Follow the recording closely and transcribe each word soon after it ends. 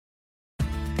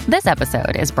This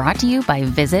episode is brought to you by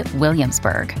Visit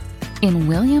Williamsburg. In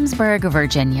Williamsburg,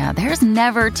 Virginia, there's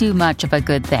never too much of a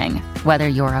good thing. Whether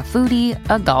you're a foodie,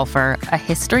 a golfer, a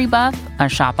history buff, a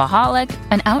shopaholic,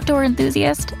 an outdoor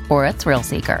enthusiast, or a thrill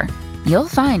seeker, you'll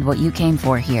find what you came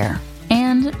for here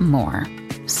and more.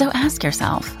 So ask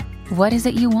yourself, what is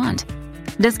it you want?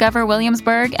 Discover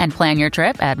Williamsburg and plan your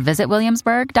trip at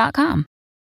visitwilliamsburg.com.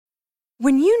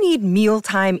 When you need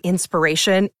mealtime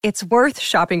inspiration, it's worth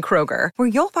shopping Kroger, where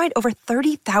you'll find over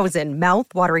 30,000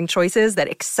 mouth-watering choices that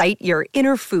excite your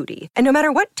inner foodie. And no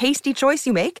matter what tasty choice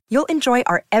you make, you'll enjoy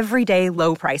our everyday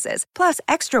low prices, plus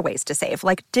extra ways to save,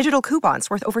 like digital coupons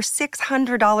worth over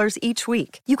 $600 each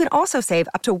week. You can also save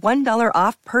up to $1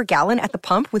 off per gallon at the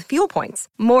pump with fuel points.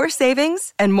 More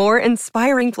savings and more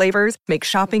inspiring flavors make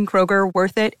shopping Kroger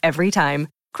worth it every time.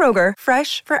 Kroger,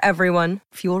 fresh for everyone.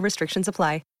 Fuel restrictions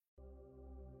apply.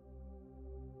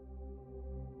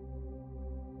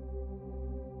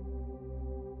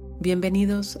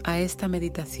 Bienvenidos a esta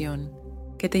meditación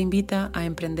que te invita a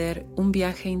emprender un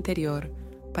viaje interior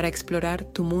para explorar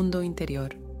tu mundo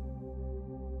interior.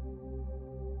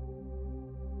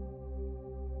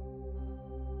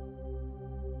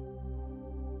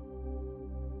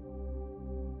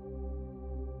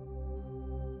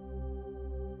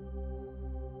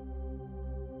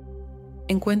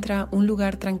 Encuentra un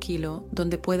lugar tranquilo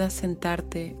donde puedas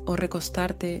sentarte o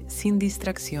recostarte sin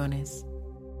distracciones.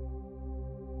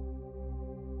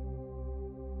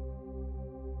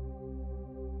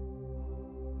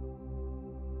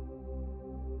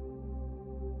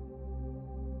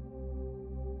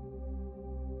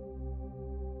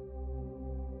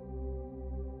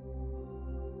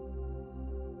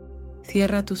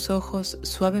 Cierra tus ojos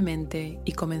suavemente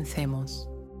y comencemos.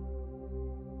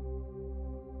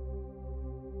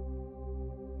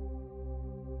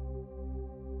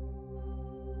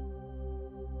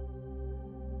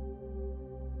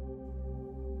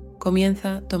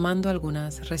 Comienza tomando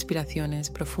algunas respiraciones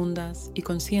profundas y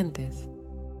conscientes.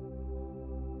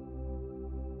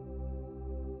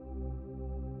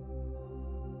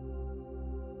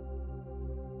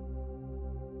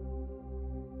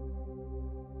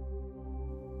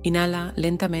 Inhala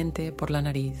lentamente por la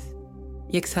nariz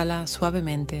y exhala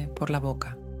suavemente por la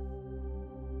boca.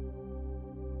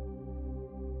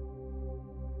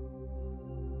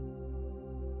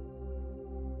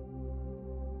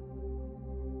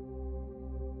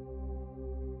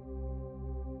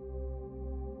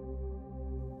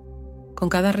 Con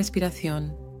cada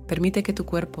respiración, permite que tu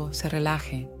cuerpo se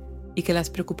relaje y que las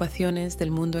preocupaciones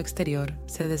del mundo exterior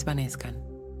se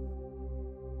desvanezcan.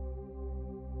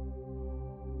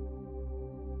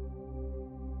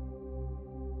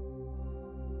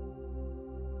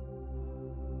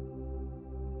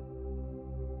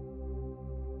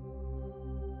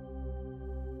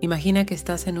 Imagina que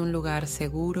estás en un lugar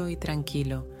seguro y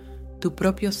tranquilo, tu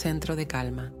propio centro de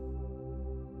calma.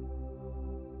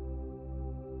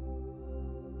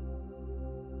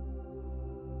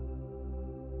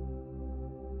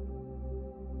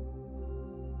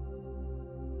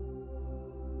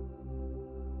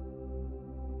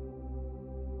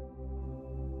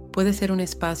 Puede ser un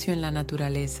espacio en la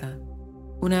naturaleza,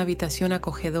 una habitación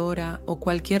acogedora o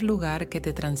cualquier lugar que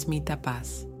te transmita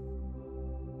paz.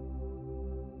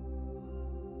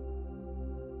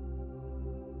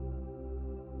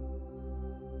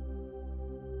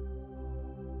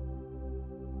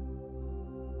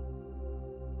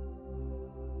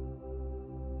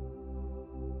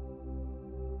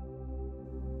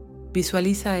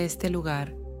 Visualiza este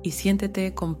lugar y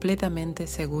siéntete completamente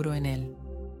seguro en él.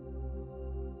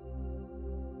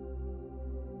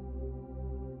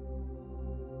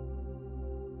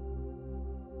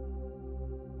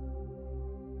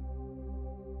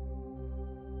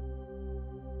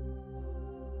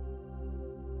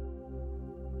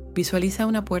 Visualiza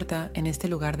una puerta en este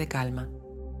lugar de calma.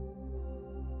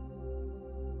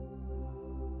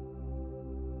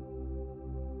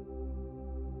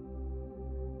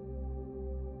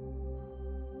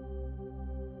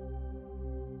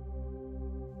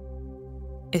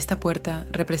 Esta puerta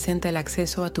representa el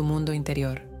acceso a tu mundo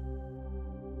interior.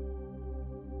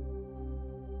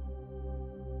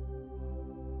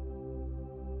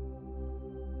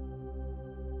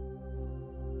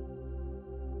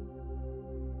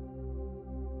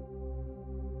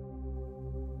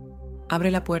 Abre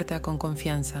la puerta con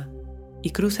confianza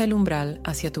y cruza el umbral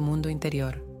hacia tu mundo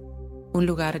interior, un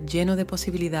lugar lleno de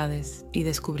posibilidades y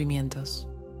descubrimientos.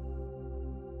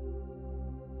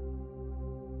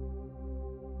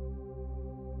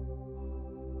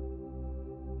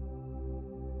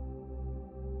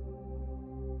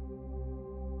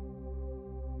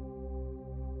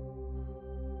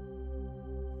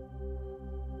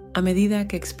 A medida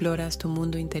que exploras tu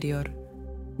mundo interior,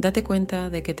 date cuenta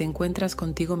de que te encuentras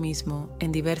contigo mismo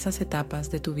en diversas etapas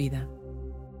de tu vida.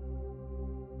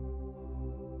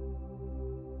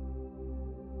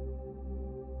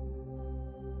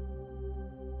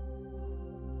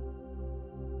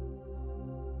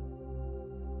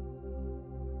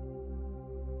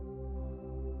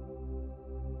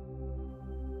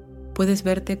 Puedes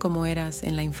verte como eras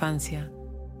en la infancia,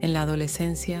 en la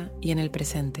adolescencia y en el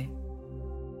presente.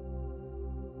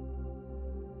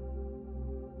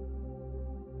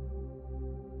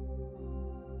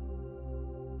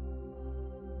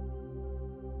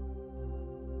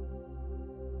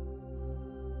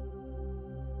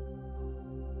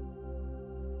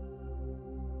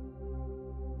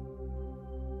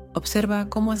 Observa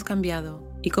cómo has cambiado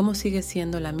y cómo sigues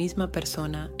siendo la misma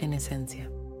persona en esencia.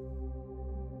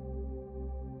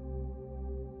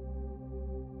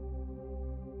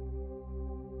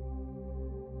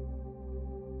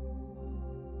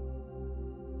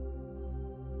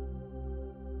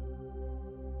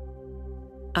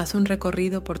 Haz un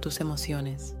recorrido por tus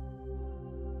emociones.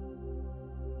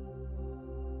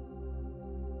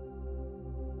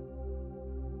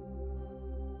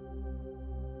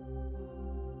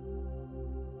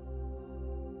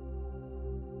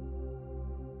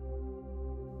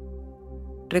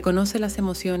 Reconoce las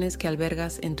emociones que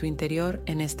albergas en tu interior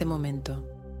en este momento.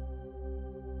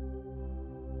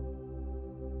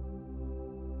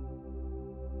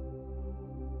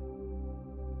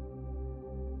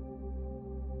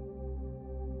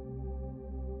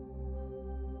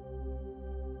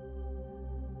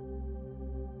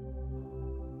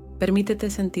 Permítete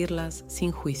sentirlas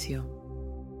sin juicio.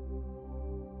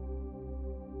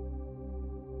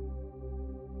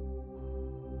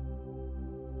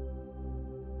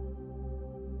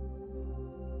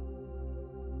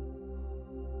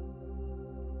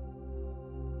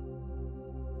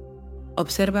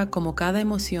 Observa cómo cada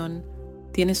emoción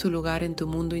tiene su lugar en tu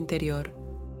mundo interior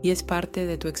y es parte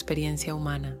de tu experiencia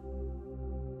humana.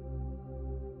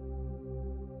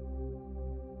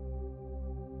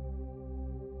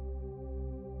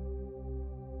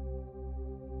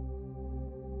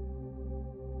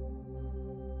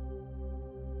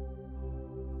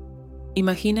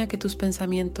 Imagina que tus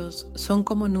pensamientos son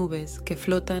como nubes que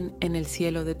flotan en el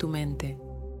cielo de tu mente.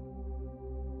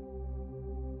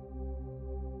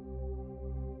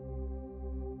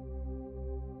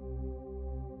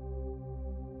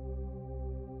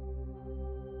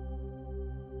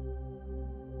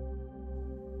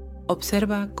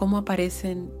 Observa cómo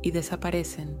aparecen y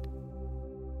desaparecen.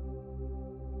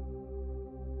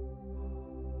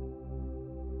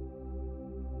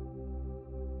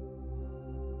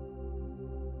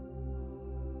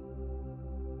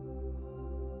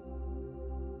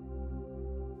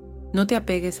 No te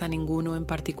apegues a ninguno en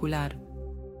particular.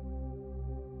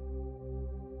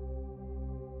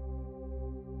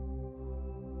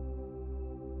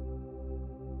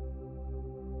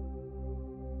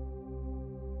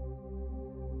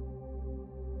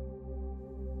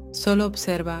 Solo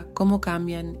observa cómo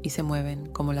cambian y se mueven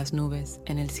como las nubes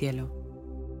en el cielo.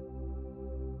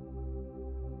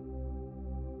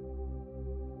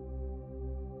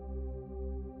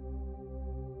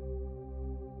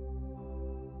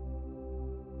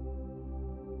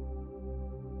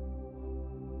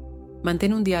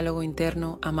 Mantén un diálogo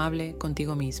interno amable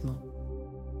contigo mismo.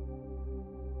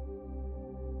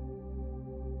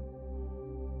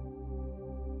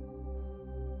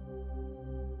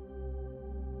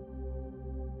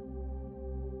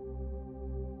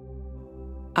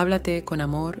 Háblate con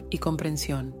amor y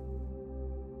comprensión.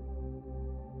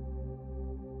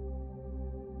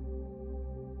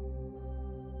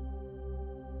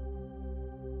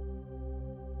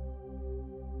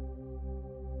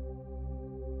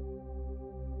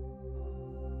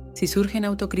 Si surgen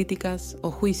autocríticas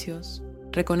o juicios,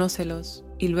 reconócelos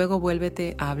y luego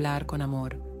vuélvete a hablar con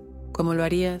amor, como lo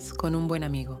harías con un buen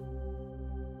amigo.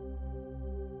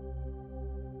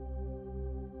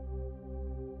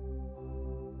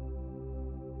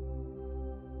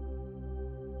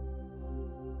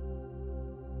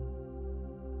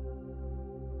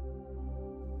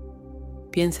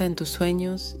 Piensa en tus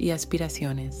sueños y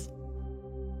aspiraciones.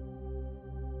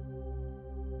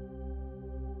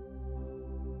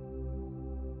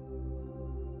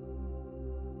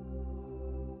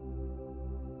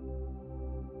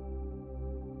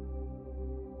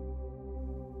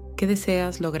 ¿Qué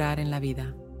deseas lograr en la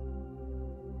vida?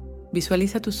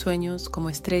 Visualiza tus sueños como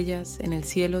estrellas en el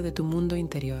cielo de tu mundo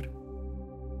interior.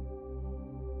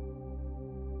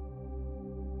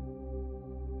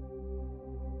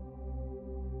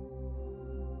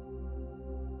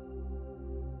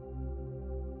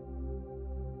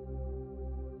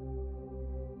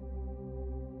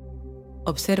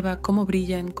 Observa cómo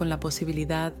brillan con la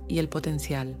posibilidad y el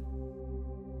potencial.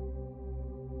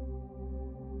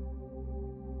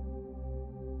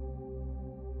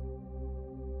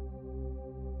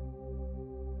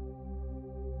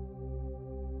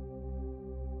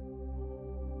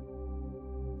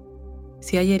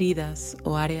 Si hay heridas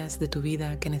o áreas de tu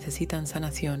vida que necesitan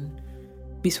sanación,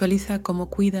 visualiza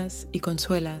cómo cuidas y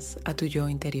consuelas a tu yo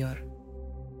interior.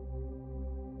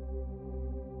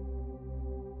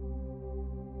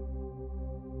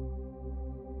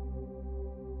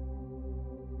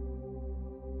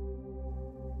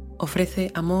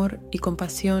 Ofrece amor y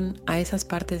compasión a esas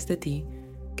partes de ti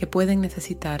que pueden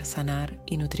necesitar sanar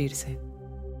y nutrirse.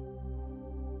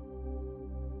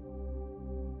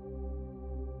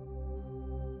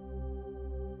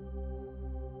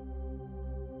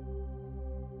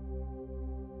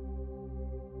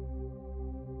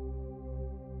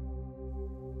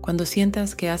 Cuando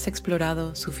sientas que has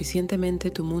explorado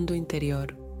suficientemente tu mundo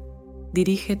interior,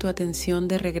 dirige tu atención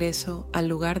de regreso al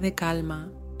lugar de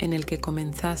calma en el que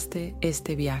comenzaste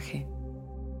este viaje.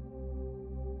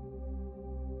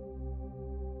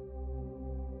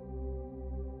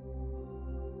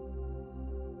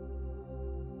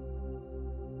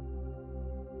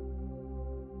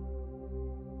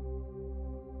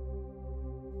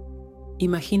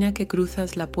 Imagina que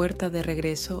cruzas la puerta de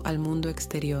regreso al mundo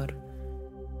exterior,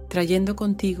 trayendo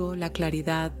contigo la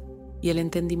claridad y el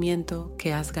entendimiento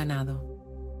que has ganado.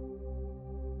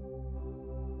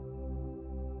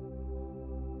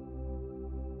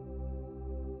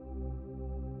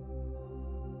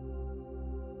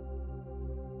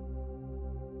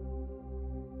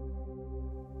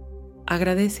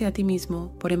 Agradece a ti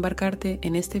mismo por embarcarte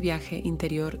en este viaje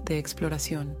interior de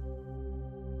exploración.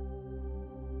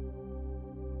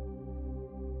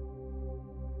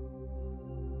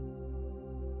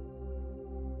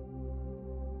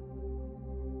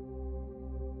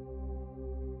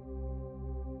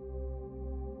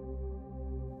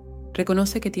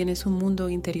 Reconoce que tienes un mundo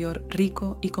interior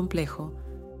rico y complejo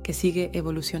que sigue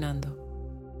evolucionando.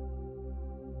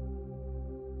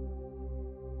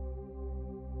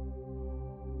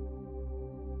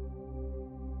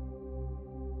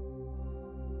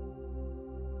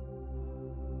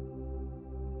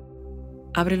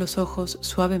 Abre los ojos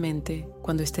suavemente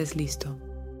cuando estés listo.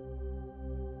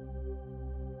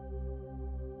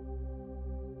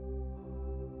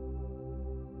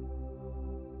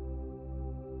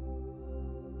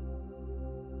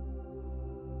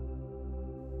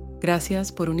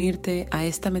 Gracias por unirte a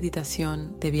esta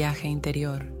meditación de viaje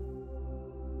interior.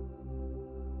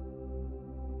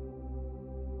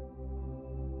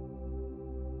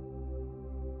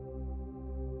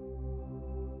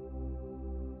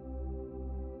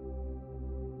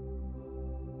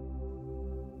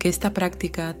 Que esta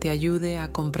práctica te ayude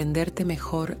a comprenderte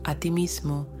mejor a ti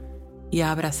mismo y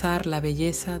a abrazar la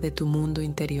belleza de tu mundo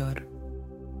interior.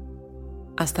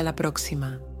 Hasta la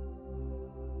próxima.